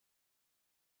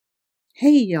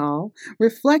Hey, y'all.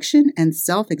 Reflection and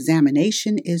self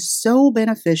examination is so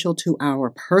beneficial to our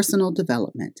personal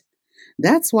development.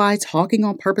 That's why Talking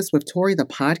on Purpose with Tori, the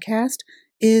podcast,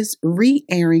 is re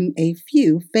airing a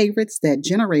few favorites that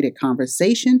generated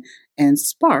conversation and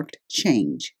sparked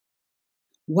change.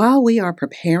 While we are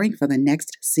preparing for the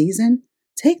next season,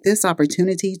 take this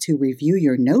opportunity to review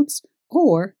your notes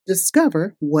or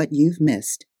discover what you've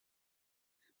missed.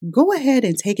 Go ahead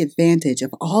and take advantage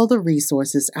of all the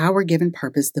resources Our Given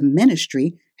Purpose, the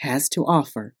ministry, has to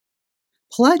offer.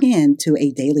 Plug in to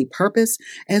a daily purpose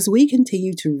as we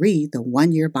continue to read the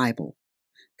One Year Bible.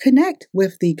 Connect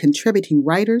with the contributing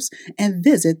writers and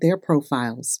visit their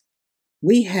profiles.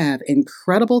 We have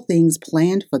incredible things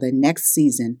planned for the next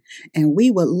season, and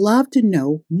we would love to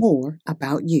know more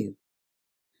about you.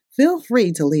 Feel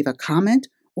free to leave a comment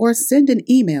or send an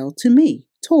email to me,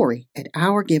 Tori, at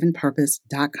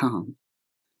OurGivenPurpose.com.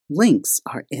 Links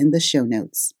are in the show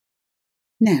notes.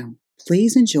 Now,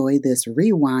 please enjoy this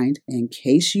rewind in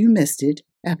case you missed it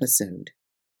episode.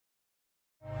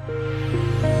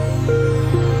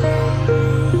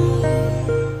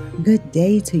 Good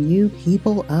day to you,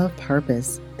 people of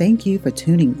purpose. Thank you for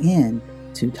tuning in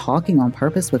to Talking on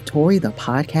Purpose with Tori, the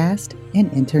podcast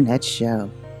and internet show.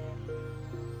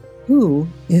 Who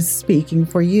is speaking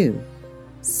for you?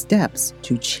 Steps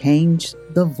to change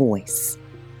the voice.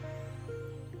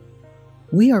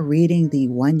 We are reading the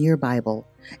One Year Bible,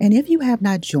 and if you have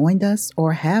not joined us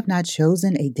or have not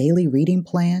chosen a daily reading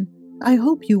plan, I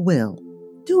hope you will.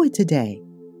 Do it today.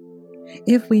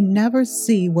 If we never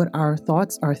see what our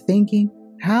thoughts are thinking,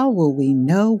 how will we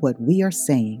know what we are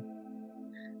saying?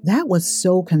 That was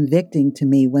so convicting to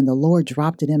me when the Lord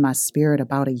dropped it in my spirit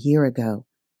about a year ago.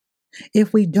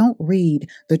 If we don't read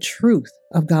the truth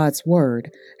of God's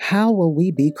word, how will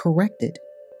we be corrected,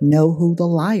 know who the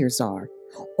liars are,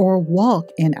 or walk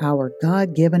in our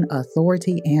God-given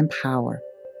authority and power?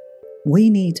 We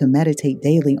need to meditate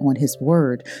daily on His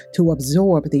word to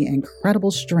absorb the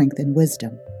incredible strength and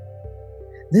wisdom.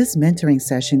 This mentoring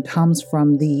session comes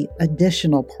from the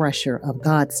additional pressure of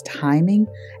God's timing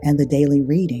and the daily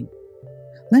reading.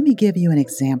 Let me give you an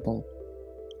example.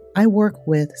 I work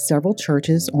with several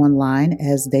churches online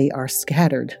as they are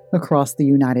scattered across the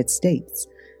United States.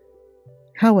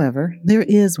 However, there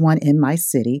is one in my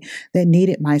city that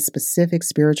needed my specific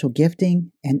spiritual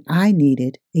gifting, and I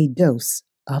needed a dose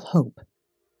of hope.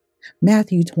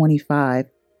 Matthew 25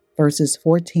 verses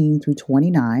 14 through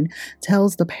 29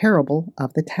 tells the parable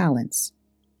of the talents.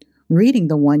 Reading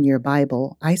the One Year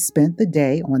Bible, I spent the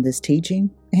day on this teaching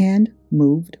and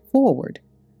moved forward.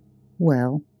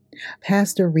 Well,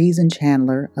 Pastor Reason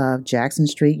Chandler of Jackson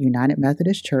Street United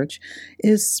Methodist Church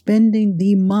is spending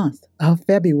the month of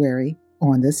February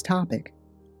on this topic.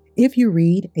 If you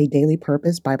read a Daily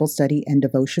Purpose Bible study and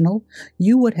devotional,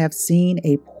 you would have seen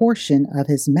a portion of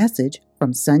his message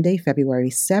from Sunday, February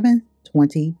 7th,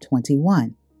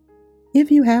 2021.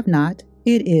 If you have not,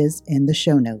 it is in the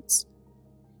show notes.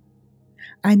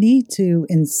 I need to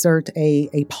insert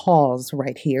a pause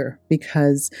right here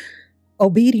because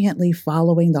obediently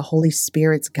following the Holy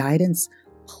Spirit's guidance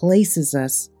places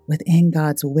us within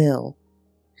God's will.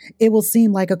 It will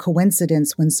seem like a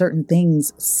coincidence when certain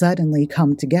things suddenly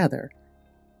come together.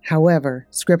 However,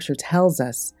 Scripture tells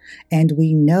us, and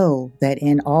we know that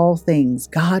in all things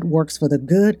God works for the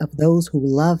good of those who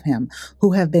love Him,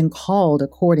 who have been called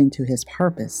according to His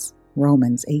purpose.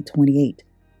 Romans 8:28.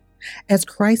 As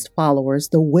Christ followers,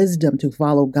 the wisdom to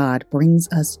follow God brings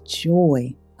us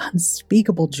joy,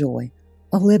 unspeakable joy,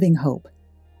 a living hope.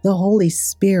 The Holy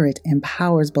Spirit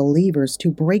empowers believers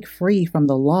to break free from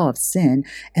the law of sin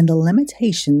and the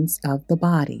limitations of the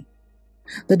body.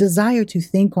 The desire to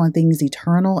think on things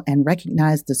eternal and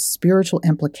recognize the spiritual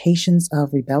implications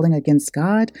of rebelling against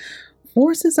God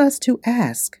forces us to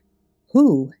ask,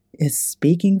 who is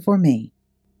speaking for me?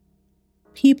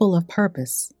 People of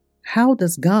purpose, how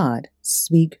does God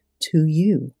speak to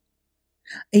you?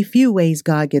 A few ways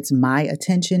God gets my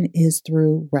attention is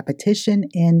through repetition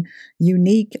in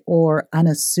unique or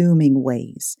unassuming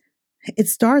ways. It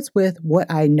starts with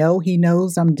what I know He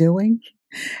knows I'm doing,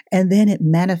 and then it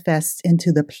manifests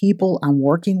into the people I'm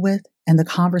working with and the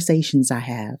conversations I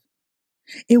have.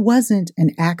 It wasn't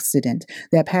an accident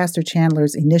that Pastor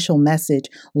Chandler's initial message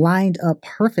lined up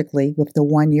perfectly with the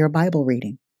One Year Bible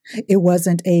reading. It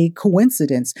wasn't a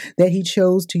coincidence that he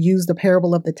chose to use the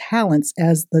parable of the talents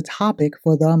as the topic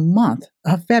for the month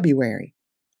of February.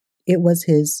 It was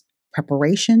his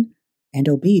preparation and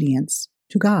obedience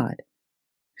to God.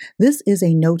 This is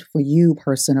a note for you,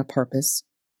 person of purpose.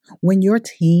 When your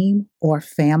team or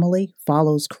family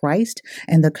follows Christ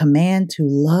and the command to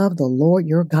love the Lord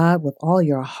your God with all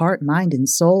your heart, mind, and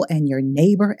soul, and your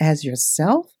neighbor as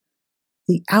yourself,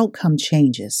 the outcome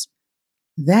changes.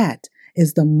 That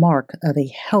is the mark of a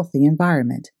healthy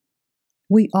environment.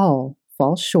 We all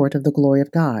fall short of the glory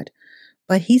of God,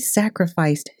 but He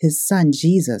sacrificed His Son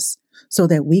Jesus so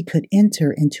that we could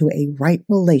enter into a right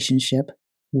relationship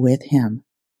with Him.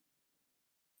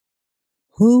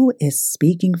 Who is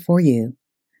speaking for you?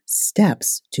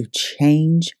 Steps to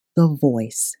change the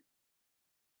voice.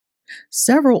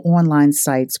 Several online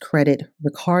sites credit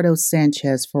Ricardo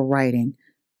Sanchez for writing,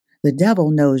 "The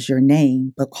devil knows your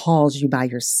name but calls you by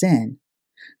your sin.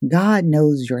 God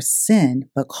knows your sin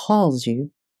but calls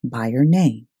you by your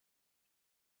name."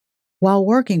 While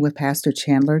working with Pastor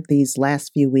Chandler these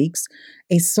last few weeks,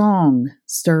 a song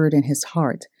stirred in his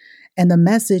heart, and the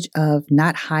message of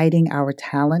not hiding our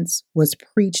talents was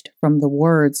preached from the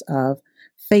words of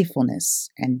faithfulness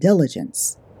and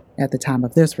diligence at the time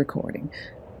of this recording.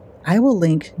 I will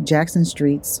link Jackson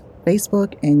Street's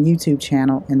Facebook and YouTube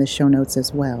channel in the show notes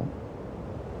as well.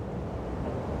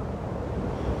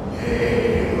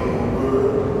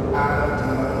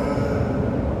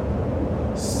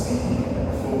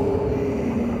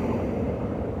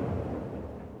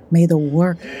 May the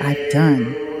work I've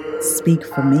done speak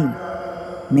for me.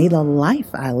 May the life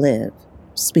I live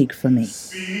speak for me.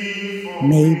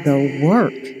 May the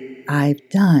work I've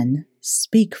done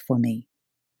speak for me.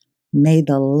 May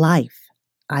the life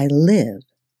I live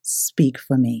speak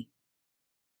for me.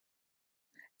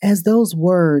 As those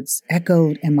words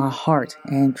echoed in my heart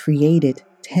and created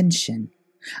tension,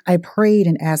 I prayed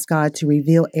and asked God to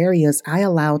reveal areas I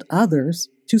allowed others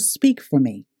to speak for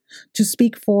me, to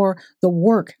speak for the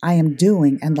work I am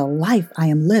doing and the life I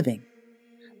am living.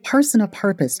 Person of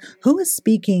purpose, who is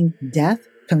speaking death,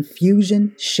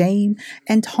 confusion, shame,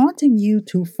 and taunting you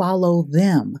to follow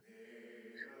them?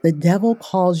 The devil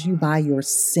calls you by your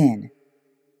sin.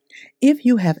 If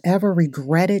you have ever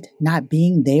regretted not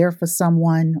being there for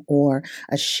someone or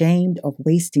ashamed of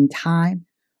wasting time,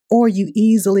 or you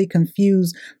easily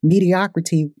confuse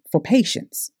mediocrity for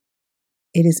patience,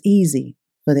 it is easy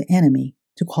for the enemy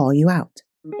to call you out.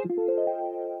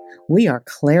 We are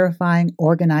clarifying,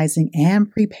 organizing, and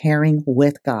preparing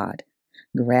with God.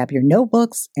 Grab your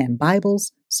notebooks and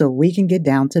Bibles so we can get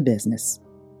down to business.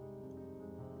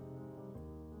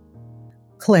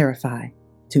 Clarify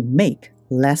to make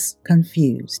less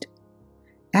confused.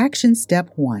 Action step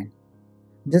 1.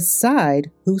 Decide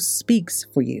who speaks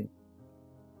for you.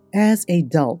 As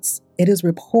adults, it is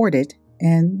reported,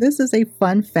 and this is a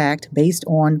fun fact based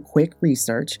on quick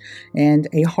research, and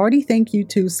a hearty thank you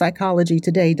to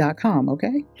psychologytoday.com,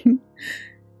 okay?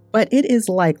 But it is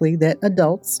likely that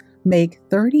adults make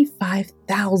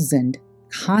 35,000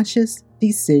 conscious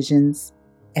decisions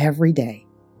every day.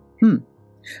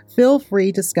 Feel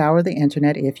free to scour the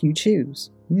internet if you choose.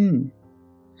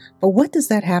 But what does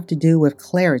that have to do with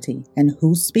clarity and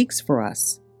who speaks for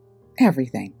us?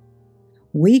 Everything.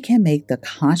 We can make the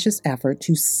conscious effort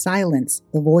to silence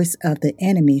the voice of the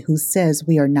enemy who says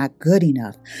we are not good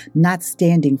enough, not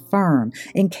standing firm,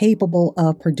 incapable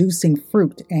of producing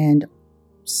fruit, and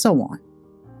so on.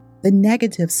 The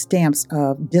negative stamps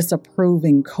of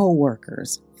disapproving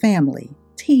coworkers, family,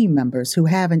 team members who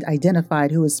haven't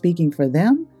identified who is speaking for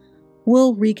them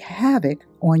will wreak havoc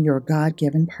on your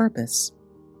God-given purpose.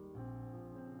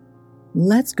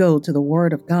 Let's go to the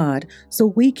Word of God so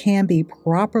we can be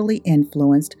properly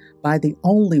influenced by the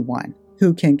only one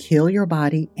who can kill your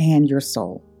body and your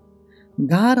soul.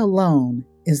 God alone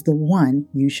is the one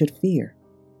you should fear.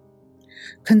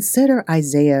 Consider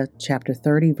Isaiah chapter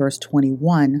 30, verse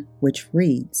 21, which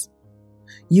reads,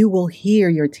 "You will hear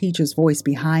your teacher's voice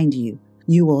behind you.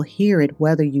 You will hear it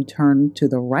whether you turn to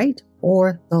the right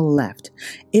or the left.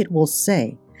 It will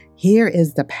say, 'Here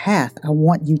is the path I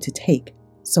want you to take,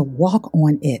 so walk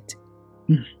on it.'"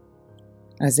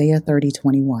 Isaiah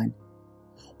 30:21.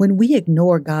 When we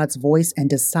ignore God's voice and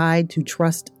decide to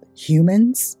trust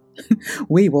humans,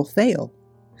 we will fail.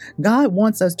 God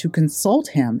wants us to consult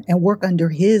Him and work under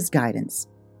His guidance.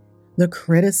 The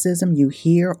criticism you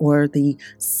hear or the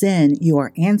sin you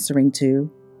are answering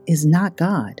to is not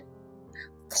God.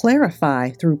 Clarify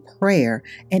through prayer,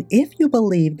 and if you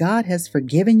believe God has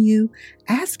forgiven you,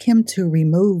 ask Him to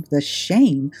remove the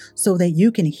shame so that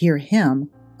you can hear Him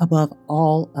above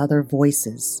all other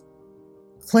voices.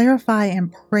 Clarify in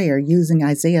prayer using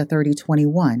Isaiah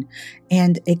 30:21,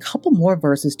 and a couple more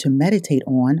verses to meditate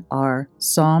on are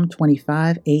Psalm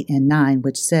 25:8-9,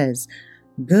 which says,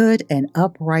 "Good and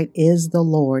upright is the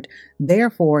Lord,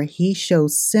 therefore He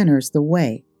shows sinners the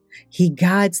way. He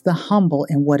guides the humble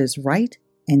in what is right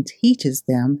and teaches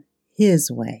them His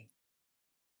way.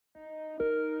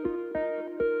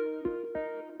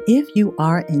 If you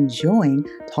are enjoying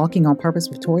Talking on Purpose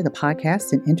with Tori, the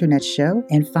podcast and internet show,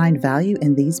 and find value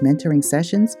in these mentoring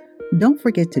sessions, don't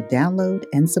forget to download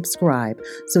and subscribe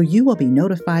so you will be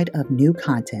notified of new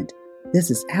content.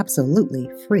 This is absolutely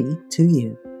free to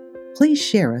you. Please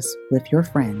share us with your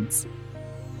friends.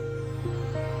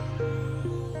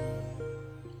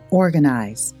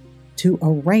 Organize, to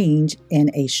arrange in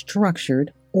a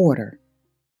structured order.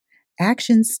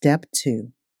 Action step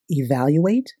 2,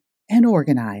 evaluate and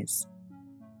organize.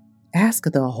 Ask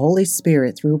the Holy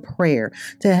Spirit through prayer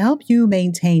to help you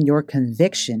maintain your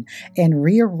conviction and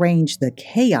rearrange the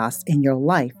chaos in your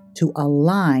life to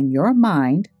align your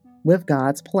mind with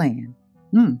God's plan.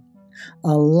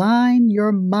 Align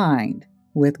your mind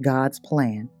with God's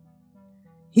plan.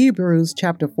 Hebrews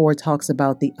chapter 4 talks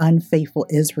about the unfaithful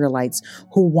Israelites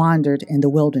who wandered in the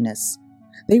wilderness.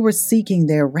 They were seeking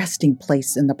their resting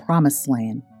place in the promised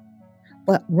land.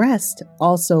 But rest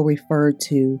also referred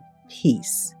to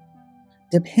peace.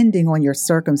 Depending on your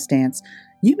circumstance,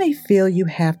 you may feel you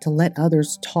have to let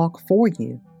others talk for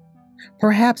you.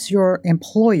 Perhaps your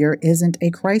employer isn't a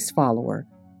Christ follower,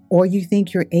 or you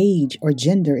think your age or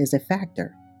gender is a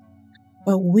factor.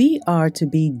 But we are to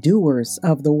be doers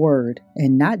of the word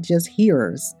and not just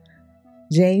hearers.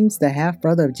 James, the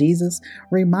half-brother of Jesus,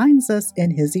 reminds us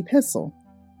in his epistle.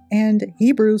 And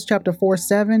Hebrews chapter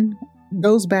 4:7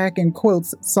 goes back and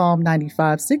quotes Psalm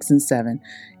 95:6-7,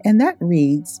 and that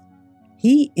reads,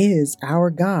 "He is our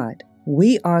God.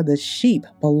 We are the sheep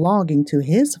belonging to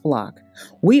His flock.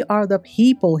 We are the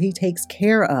people He takes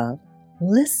care of.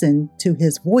 Listen to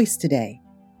His voice today.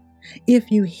 If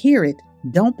you hear it,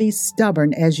 don't be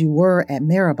stubborn as you were at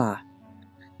Meribah.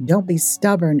 Don't be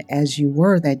stubborn as you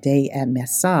were that day at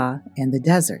Massah in the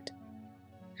desert."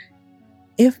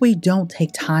 If we don't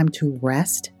take time to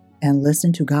rest and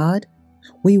listen to God,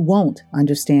 we won't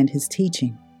understand His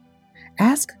teaching.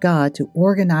 Ask God to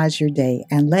organize your day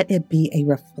and let it be a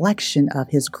reflection of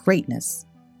His greatness.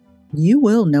 You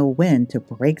will know when to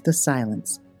break the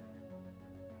silence.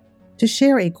 To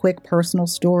share a quick personal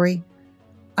story,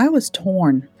 I was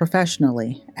torn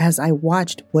professionally as I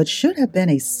watched what should have been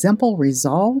a simple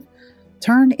resolve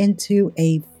turn into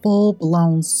a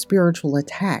full-blown spiritual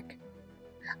attack.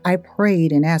 I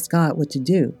prayed and asked God what to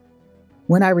do.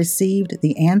 When I received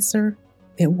the answer,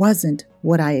 it wasn't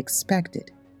what I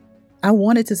expected. I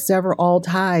wanted to sever all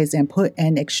ties and put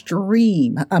an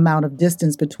extreme amount of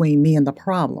distance between me and the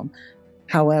problem.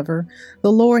 However,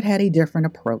 the Lord had a different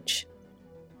approach.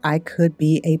 I could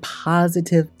be a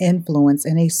positive influence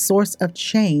and a source of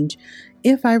change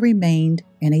if I remained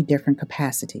in a different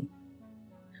capacity.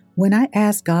 When I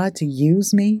asked God to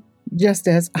use me, just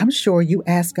as I'm sure you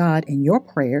ask God in your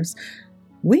prayers,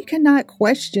 we cannot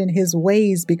question His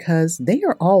ways because they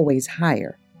are always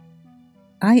higher.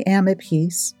 I am at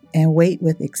peace and wait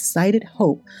with excited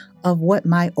hope of what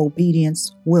my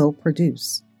obedience will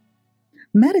produce.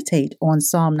 Meditate on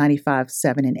Psalm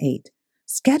 95:7-8.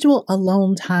 Schedule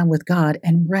alone time with God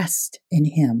and rest in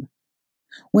Him.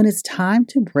 When it's time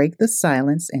to break the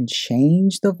silence and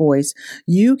change the voice,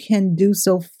 you can do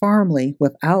so firmly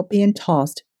without being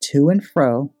tossed to and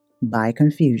fro by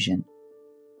confusion.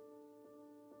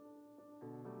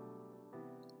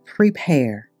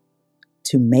 Prepare,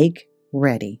 to make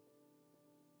ready.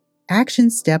 Action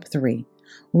step 3,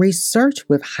 research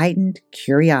with heightened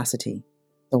curiosity,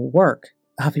 the work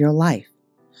of your life.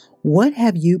 What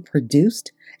have you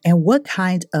produced and what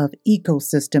kind of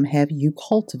ecosystem have you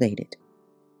cultivated?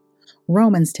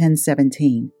 Romans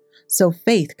 10:17. So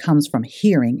faith comes from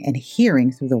hearing and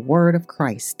hearing through the word of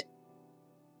Christ.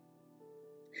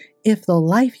 If the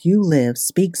life you live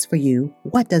speaks for you,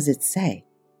 what does it say?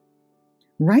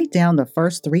 Write down the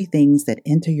first 3 things that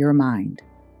enter your mind.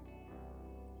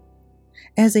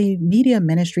 As a media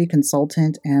ministry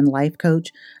consultant and life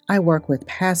coach, I work with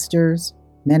pastors,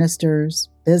 ministers,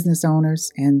 business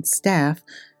owners, and staff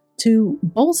to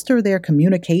bolster their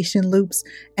communication loops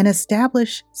and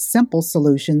establish simple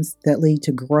solutions that lead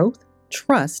to growth,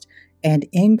 trust, and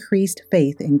increased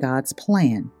faith in God's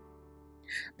plan.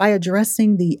 By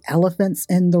addressing the elephants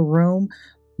in the room,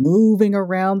 moving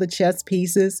around the chess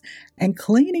pieces, and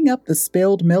cleaning up the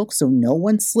spilled milk so no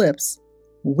one slips,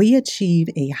 we achieve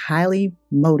a highly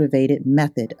motivated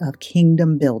method of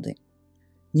kingdom building.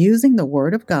 Using the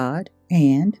Word of God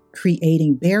and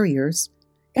creating barriers,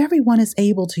 everyone is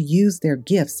able to use their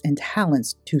gifts and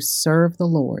talents to serve the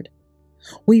Lord.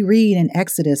 We read in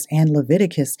Exodus and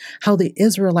Leviticus how the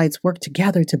Israelites worked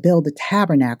together to build the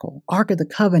tabernacle, Ark of the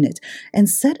Covenant, and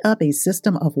set up a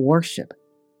system of worship.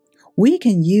 We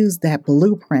can use that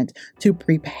blueprint to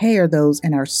prepare those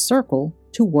in our circle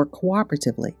to work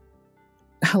cooperatively.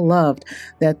 I loved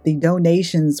that the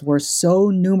donations were so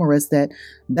numerous that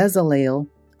Bezalel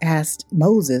asked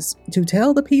Moses to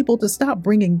tell the people to stop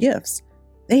bringing gifts.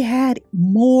 They had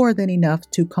more than enough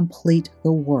to complete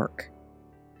the work.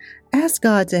 Ask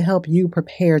God to help you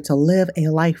prepare to live a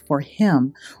life for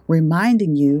Him,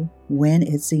 reminding you when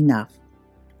it's enough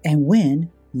and when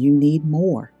you need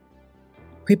more.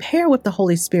 Prepare with the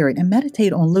Holy Spirit and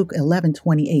meditate on Luke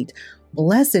 11:28.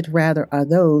 Blessed rather are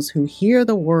those who hear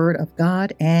the word of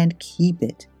God and keep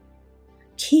it.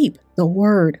 Keep the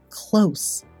word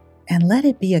close and let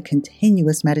it be a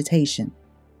continuous meditation.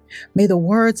 May the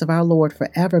words of our Lord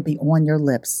forever be on your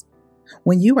lips.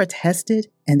 When you are tested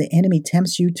and the enemy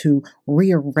tempts you to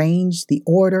rearrange the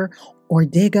order or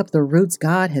dig up the roots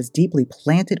God has deeply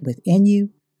planted within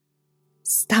you,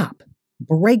 stop.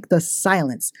 Break the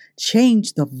silence,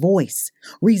 change the voice,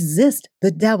 resist the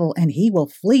devil, and he will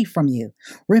flee from you.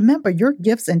 Remember, your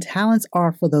gifts and talents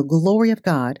are for the glory of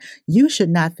God. You should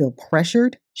not feel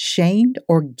pressured, shamed,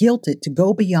 or guilted to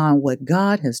go beyond what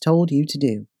God has told you to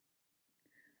do.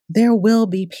 There will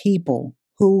be people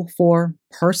who, for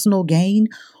personal gain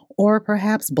or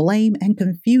perhaps blame and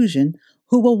confusion,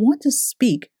 who will want to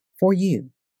speak for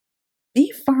you.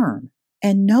 Be firm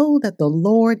and know that the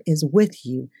Lord is with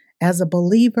you. As a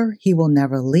believer, He will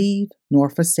never leave nor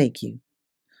forsake you.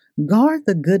 Guard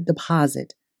the good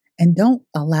deposit and don't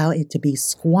allow it to be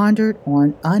squandered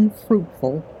on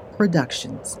unfruitful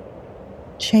productions.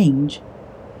 Change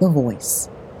the voice.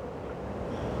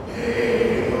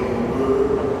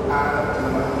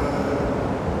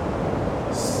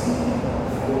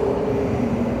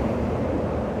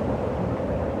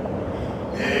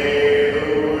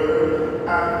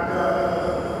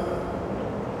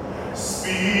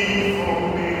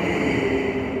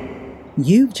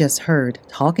 You've just heard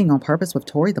Talking on Purpose with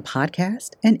Tori, the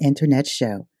podcast and internet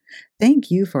show.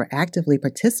 Thank you for actively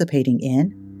participating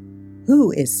in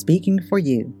Who is Speaking for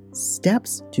You?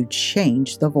 Steps to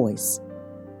Change the Voice.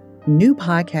 New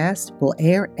podcasts will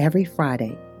air every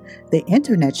Friday. The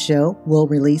internet show will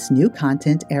release new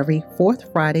content every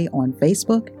fourth Friday on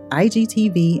Facebook,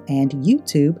 IGTV, and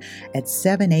YouTube at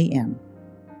 7 a.m.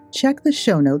 Check the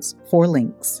show notes for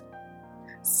links.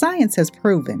 Science has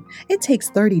proven it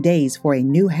takes 30 days for a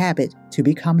new habit to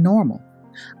become normal.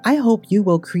 I hope you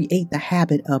will create the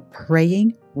habit of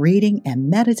praying, reading, and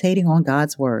meditating on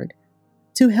God's Word.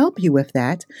 To help you with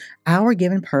that, Our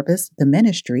Given Purpose, the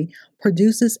ministry,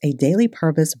 produces a daily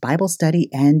purpose Bible study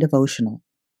and devotional.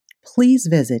 Please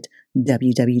visit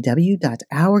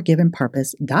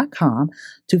www.ourgivenpurpose.com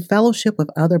to fellowship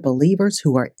with other believers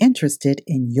who are interested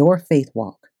in your faith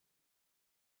walk.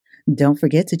 Don't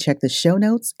forget to check the show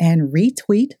notes and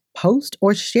retweet, post,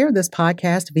 or share this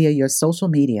podcast via your social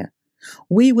media.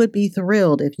 We would be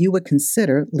thrilled if you would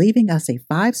consider leaving us a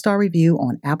 5-star review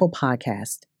on Apple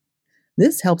Podcast.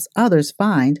 This helps others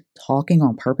find Talking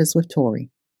on Purpose with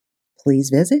Tori. Please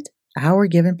visit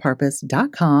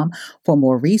ourgivenpurpose.com for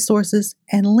more resources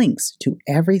and links to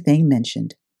everything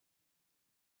mentioned.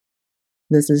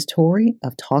 This is Tori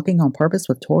of Talking on Purpose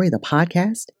with Tori, the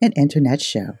podcast and internet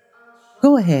show.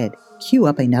 Go ahead, cue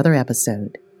up another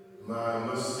episode. My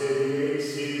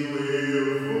mistakes He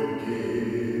will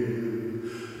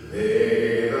forgive.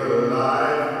 May the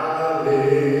life I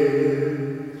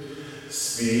live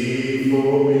speak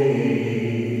for me.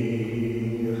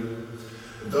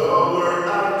 The work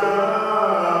I've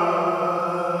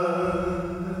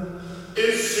done,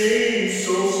 it seems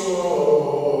so small.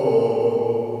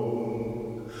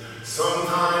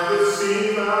 Sometimes it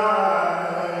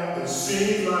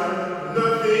seems like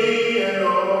nothing at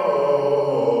all.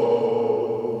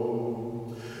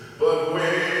 But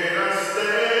when I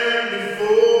stand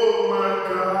before my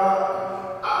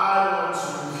God, I want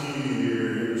to hear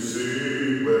Him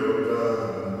say, well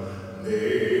done.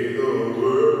 May the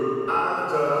work I've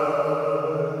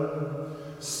done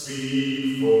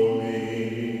speak for